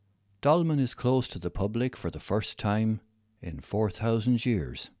Dolmen is closed to the public for the first time in 4,000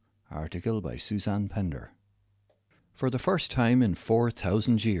 years. Article by Suzanne Pender. For the first time in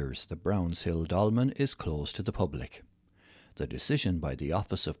 4,000 years, the Brownshill Dolmen is closed to the public. The decision by the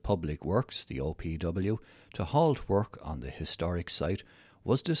Office of Public Works, the OPW, to halt work on the historic site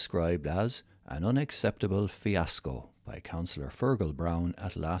was described as an unacceptable fiasco by Councillor Fergal Brown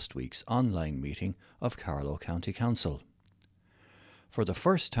at last week's online meeting of Carlow County Council. For the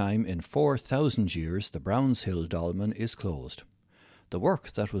first time in 4,000 years, the Brownshill Dolmen is closed. The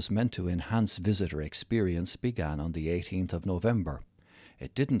work that was meant to enhance visitor experience began on the 18th of November.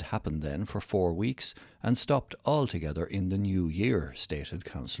 It didn't happen then for 4 weeks and stopped altogether in the new year, stated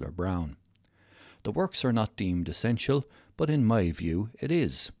Councillor Brown. The works are not deemed essential, but in my view it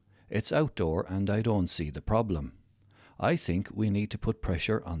is. It's outdoor and I don't see the problem. I think we need to put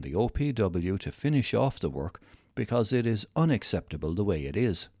pressure on the OPW to finish off the work because it is unacceptable the way it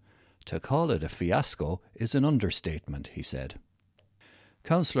is. To call it a fiasco is an understatement, he said.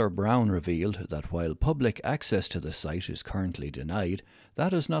 Councillor Brown revealed that while public access to the site is currently denied,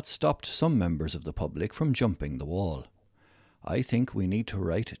 that has not stopped some members of the public from jumping the wall. I think we need to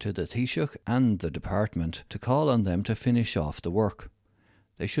write to the Taoiseach and the department to call on them to finish off the work.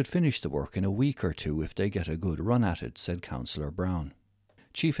 They should finish the work in a week or two if they get a good run at it, said Councillor Brown.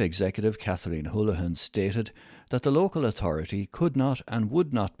 Chief Executive Kathleen Holohan stated that the local authority could not and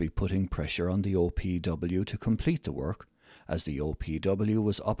would not be putting pressure on the OPW to complete the work, as the OPW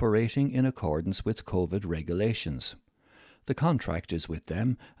was operating in accordance with COVID regulations. The contract is with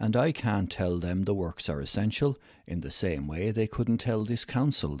them, and I can't tell them the works are essential, in the same way they couldn't tell this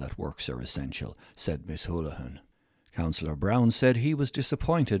council that works are essential, said Miss Holohan. Councillor Brown said he was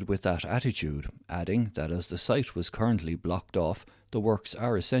disappointed with that attitude, adding that as the site was currently blocked off, the works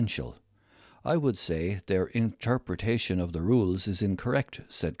are essential. I would say their interpretation of the rules is incorrect,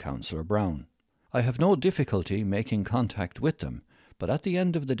 said Councillor Brown. I have no difficulty making contact with them, but at the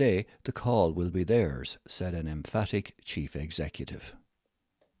end of the day the call will be theirs, said an emphatic Chief Executive.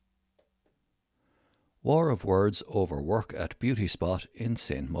 War of words over work at Beauty Spot in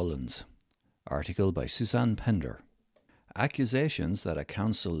St Mullins. Article by Suzanne Pender. Accusations that a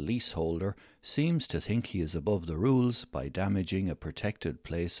council leaseholder seems to think he is above the rules by damaging a protected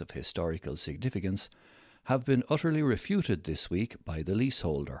place of historical significance have been utterly refuted this week by the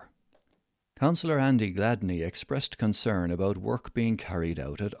leaseholder. Councillor Andy Gladney expressed concern about work being carried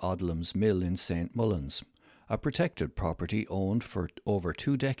out at Odlum's Mill in St Mullins, a protected property owned for over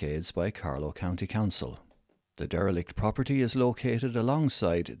 2 decades by Carlow County Council. The derelict property is located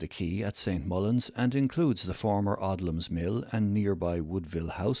alongside the quay at St Mullins and includes the former Odlum's Mill and nearby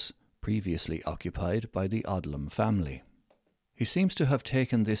Woodville House, previously occupied by the Odlum family. He seems to have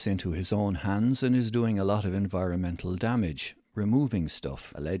taken this into his own hands and is doing a lot of environmental damage, removing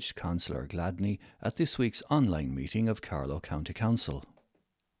stuff, alleged Councillor Gladney at this week's online meeting of Carlow County Council.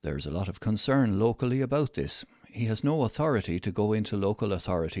 There's a lot of concern locally about this. He has no authority to go into local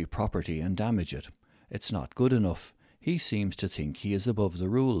authority property and damage it. It's not good enough. He seems to think he is above the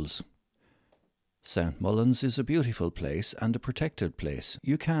rules. St Mullins is a beautiful place and a protected place.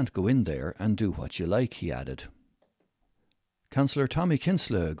 You can't go in there and do what you like, he added. Councillor Tommy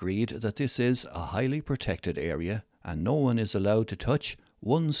Kinsella agreed that this is a highly protected area and no one is allowed to touch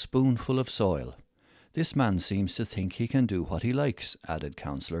 1 spoonful of soil. This man seems to think he can do what he likes, added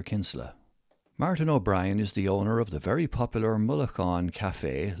Councillor Kinsella. Martin O'Brien is the owner of the very popular Mullaghcán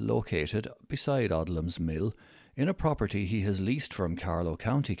Cafe located beside Odlum's Mill in a property he has leased from Carlow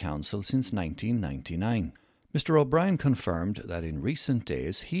County Council since 1999. Mr O'Brien confirmed that in recent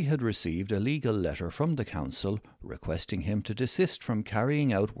days he had received a legal letter from the council requesting him to desist from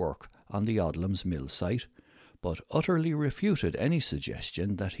carrying out work on the Odlum's Mill site, but utterly refuted any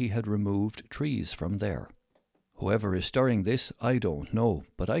suggestion that he had removed trees from there. Whoever is stirring this, I don't know,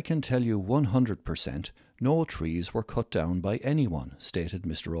 but I can tell you 100% no trees were cut down by anyone, stated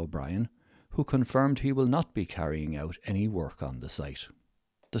Mr O'Brien, who confirmed he will not be carrying out any work on the site.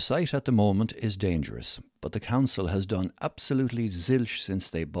 The site at the moment is dangerous, but the council has done absolutely zilch since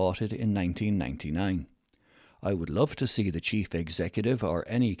they bought it in 1999. I would love to see the chief executive or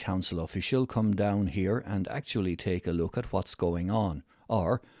any council official come down here and actually take a look at what's going on,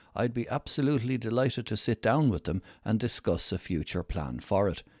 or I'd be absolutely delighted to sit down with them and discuss a future plan for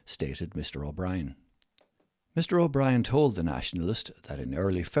it, stated Mr O'Brien. Mr O'Brien told the Nationalist that in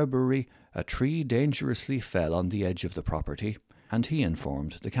early February a tree dangerously fell on the edge of the property, and he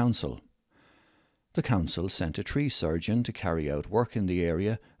informed the council. The council sent a tree surgeon to carry out work in the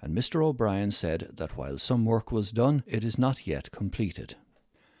area, and Mr O'Brien said that while some work was done, it is not yet completed.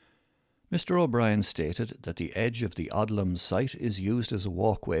 Mr. O'Brien stated that the edge of the Odlum site is used as a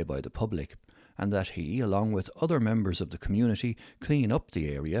walkway by the public, and that he, along with other members of the community, clean up the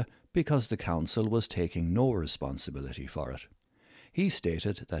area because the council was taking no responsibility for it. He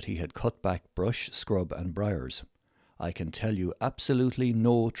stated that he had cut back brush, scrub and briars. "I can tell you absolutely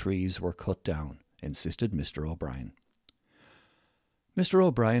no trees were cut down," insisted Mr. O'Brien. Mr.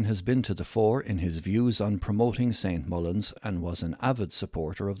 O'Brien has been to the fore in his views on promoting St. Mullins and was an avid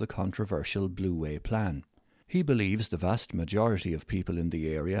supporter of the controversial Blue Way plan. He believes the vast majority of people in the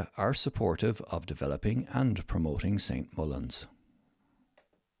area are supportive of developing and promoting St. Mullins.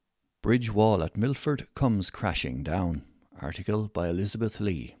 Bridge wall at Milford comes crashing down. Article by Elizabeth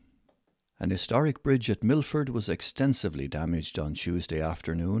Lee. An historic bridge at Milford was extensively damaged on Tuesday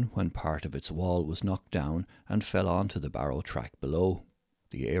afternoon when part of its wall was knocked down and fell onto the Barrow track below.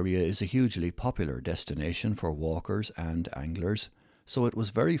 The area is a hugely popular destination for walkers and anglers, so it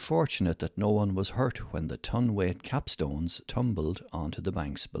was very fortunate that no one was hurt when the ton-weight capstones tumbled onto the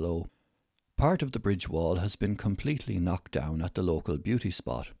banks below. Part of the bridge wall has been completely knocked down at the local beauty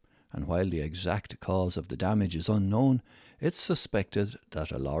spot, and while the exact cause of the damage is unknown, it's suspected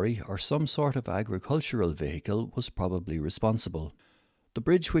that a lorry or some sort of agricultural vehicle was probably responsible. The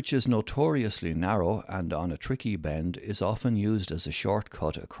bridge, which is notoriously narrow and on a tricky bend, is often used as a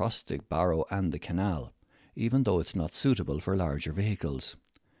shortcut across the Barrow and the canal, even though it's not suitable for larger vehicles.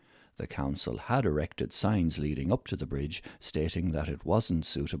 The council had erected signs leading up to the bridge stating that it wasn't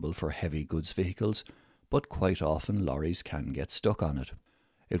suitable for heavy goods vehicles, but quite often lorries can get stuck on it.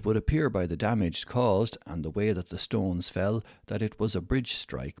 It would appear by the damage caused and the way that the stones fell that it was a bridge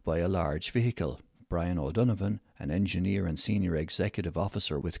strike by a large vehicle. Brian O'Donovan, an engineer and senior executive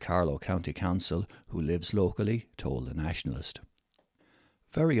officer with Carlow County Council who lives locally, told The Nationalist.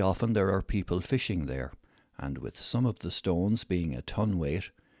 Very often there are people fishing there, and with some of the stones being a ton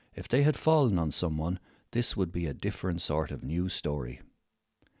weight, if they had fallen on someone, this would be a different sort of news story.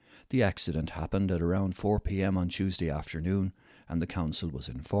 The accident happened at around 4 p.m. on Tuesday afternoon, and the council was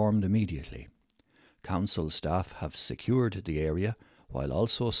informed immediately. Council staff have secured the area while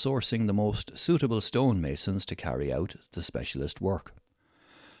also sourcing the most suitable stonemasons to carry out the specialist work.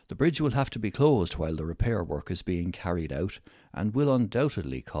 The bridge will have to be closed while the repair work is being carried out and will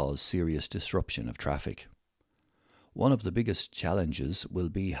undoubtedly cause serious disruption of traffic. One of the biggest challenges will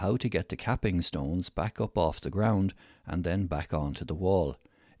be how to get the capping stones back up off the ground and then back onto the wall.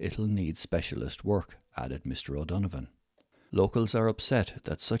 It'll need specialist work, added Mr. O'Donovan. Locals are upset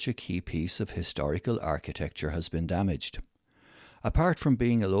that such a key piece of historical architecture has been damaged. Apart from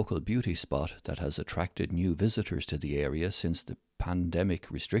being a local beauty spot that has attracted new visitors to the area since the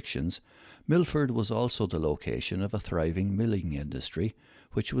pandemic restrictions, Milford was also the location of a thriving milling industry,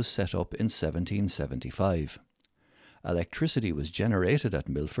 which was set up in 1775. Electricity was generated at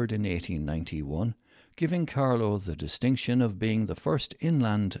Milford in 1891, giving Carlow the distinction of being the first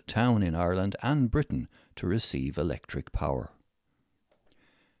inland town in Ireland and Britain to receive electric power.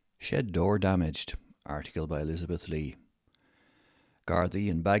 Shed door damaged. Article by Elizabeth Lee. Gardaí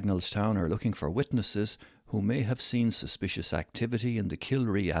in Bagnallstown are looking for witnesses who may have seen suspicious activity in the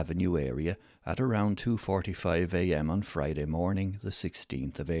Kilree Avenue area at around 2:45 a.m. on Friday morning, the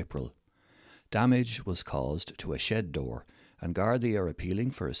 16th of April. Damage was caused to a shed door, and Gardaí are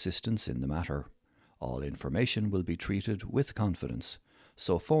appealing for assistance in the matter. All information will be treated with confidence,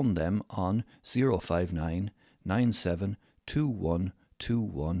 so phone them on 059 97 21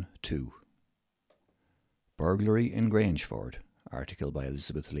 212. Burglary in Grangeford. Article by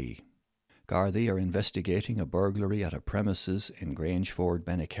Elizabeth Lee. Gardaí are investigating a burglary at a premises in Grangeford,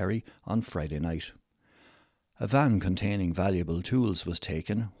 Bennekerry on Friday night. A van containing valuable tools was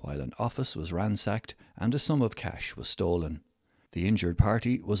taken while an office was ransacked and a sum of cash was stolen. The injured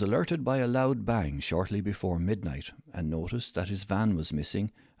party was alerted by a loud bang shortly before midnight and noticed that his van was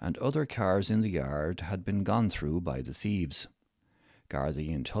missing and other cars in the yard had been gone through by the thieves. Gardaí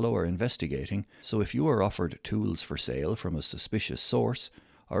in Tullow are investigating, so if you are offered tools for sale from a suspicious source,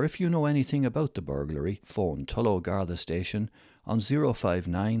 or if you know anything about the burglary, phone Tullow Garda Station on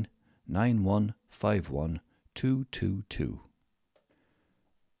 059 9151 222.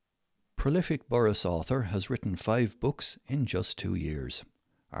 Prolific Burris author has written 5 books in just 2 years.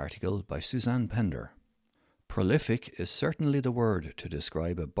 Article by Suzanne Pender. Prolific is certainly the word to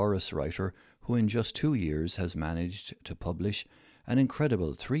describe a Burris writer who in just 2 years has managed to publish an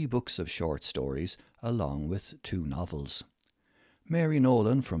incredible 3 books of short stories along with 2 novels. Mary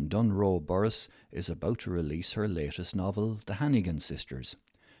Nolan from Dunroe Burris is about to release her latest novel, The Hannigan Sisters,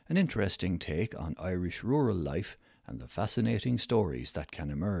 an interesting take on Irish rural life and the fascinating stories that can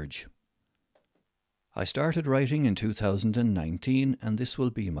emerge. I started writing in 2019 and this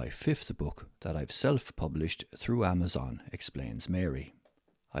will be my 5th book that I've self-published through Amazon, explains Mary.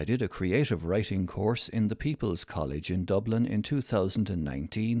 I did a creative writing course in the People's College in Dublin in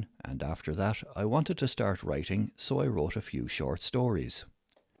 2019 and after that I wanted to start writing, so I wrote a few short stories.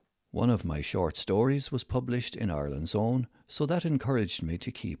 One of my short stories was published in Ireland's Own, so that encouraged me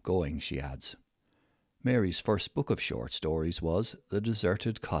to keep going, she adds. Mary's first book of short stories was The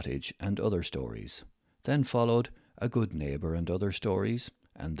Deserted Cottage and Other Stories. Then followed A Good Neighbour and Other Stories,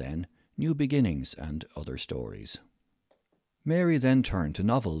 and then New Beginnings and Other Stories. Mary then turned to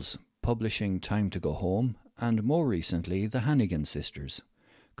novels, publishing Time to Go Home and more recently The Hannigan Sisters,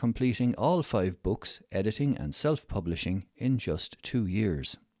 completing all 5 books, editing and self-publishing in just 2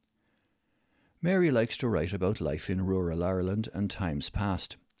 years. Mary likes to write about life in rural Ireland and times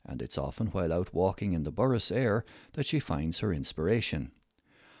past, and it's often while out walking in the Borris air that she finds her inspiration.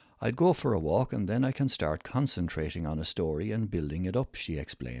 I'd go for a walk and then I can start concentrating on a story and building it up, she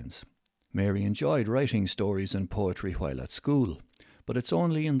explains. Mary enjoyed writing stories and poetry while at school, but it's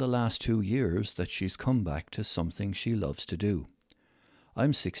only in the last 2 years that she's come back to something she loves to do.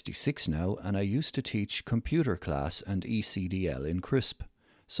 I'm 66 now and I used to teach computer class and ECDL in CRISP,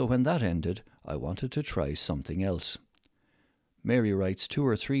 so when that ended, I wanted to try something else. Mary writes 2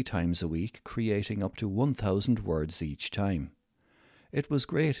 or 3 times a week, creating up to 1,000 words each time. It was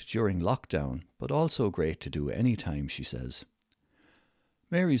great during lockdown, but also great to do any time, she says.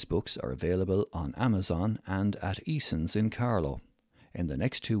 Mary's books are available on Amazon and at Eason's in Carlow. In the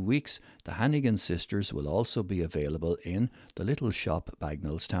next 2 weeks, the Hannigan Sisters will also be available in the Little Shop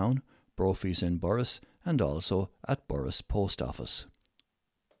Bagnallstown, Brophy's in Borris, and also at Borris Post Office.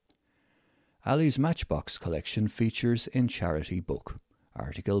 Ali's Matchbox collection features in Charity Book.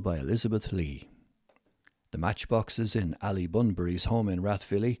 Article by Elizabeth Lee. The matchboxes in Ali Bunbury's home in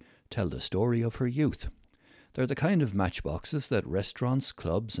Rathvilly tell the story of her youth. They're the kind of matchboxes that restaurants,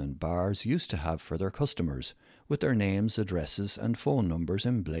 clubs and bars used to have for their customers, with their names, addresses and phone numbers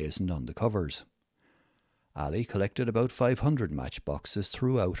emblazoned on the covers. Ali collected about 500 matchboxes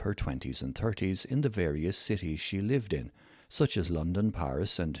throughout her 20s and 30s in the various cities she lived in, such as London,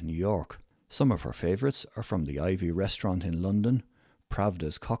 Paris and New York. Some of her favourites are from the Ivy restaurant in London,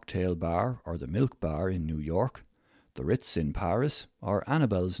 Pravda's Cocktail Bar or the Milk Bar in New York, the Ritz in Paris, or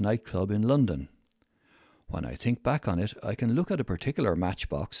Annabelle's nightclub in London. When I think back on it, I can look at a particular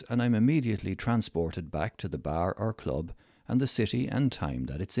matchbox and I'm immediately transported back to the bar or club and the city and time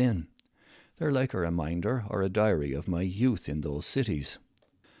that it's in. They're like a reminder or a diary of my youth in those cities.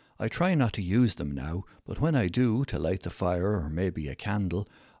 I try not to use them now, but when I do, to light the fire or maybe a candle,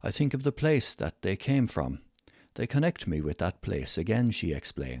 I think of the place that they came from. They connect me with that place again, she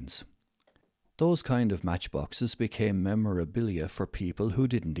explains. Those kind of matchboxes became memorabilia for people who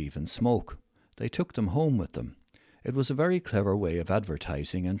didn't even smoke. They took them home with them. It was a very clever way of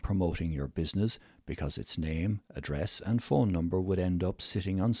advertising and promoting your business because its name, address and phone number would end up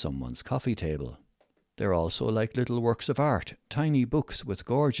sitting on someone's coffee table. They're also like little works of art, tiny books with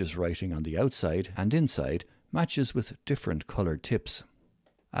gorgeous writing on the outside and inside, matches with different coloured tips.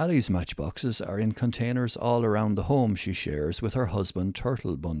 Ali's matchboxes are in containers all around the home she shares with her husband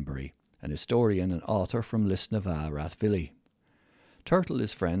Turtle Bunbury, an historian and author from Lisnavagh, Rathvilly. Turtle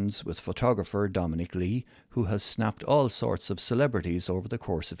is friends with photographer Dominic Lee, who has snapped all sorts of celebrities over the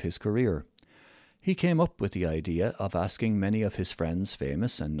course of his career. He came up with the idea of asking many of his friends,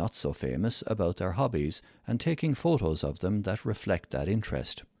 famous and not so famous, about their hobbies and taking photos of them that reflect that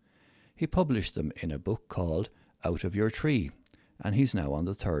interest. He published them in a book called Out of Your Tree, and he's now on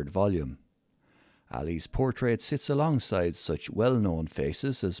the 3rd volume. Ali's portrait sits alongside such well-known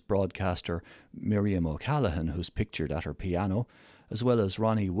faces as broadcaster Miriam O'Callaghan, who's pictured at her piano, as well as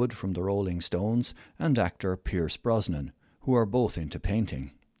Ronnie Wood from the Rolling Stones and actor Pierce Brosnan, who are both into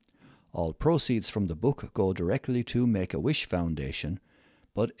painting. All proceeds from the book go directly to Make-A-Wish Foundation,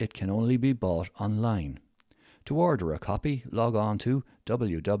 but it can only be bought online. To order a copy, log on to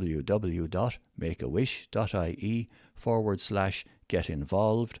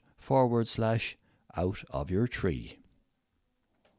www.makeawish.ie/get-involved/out of your tree.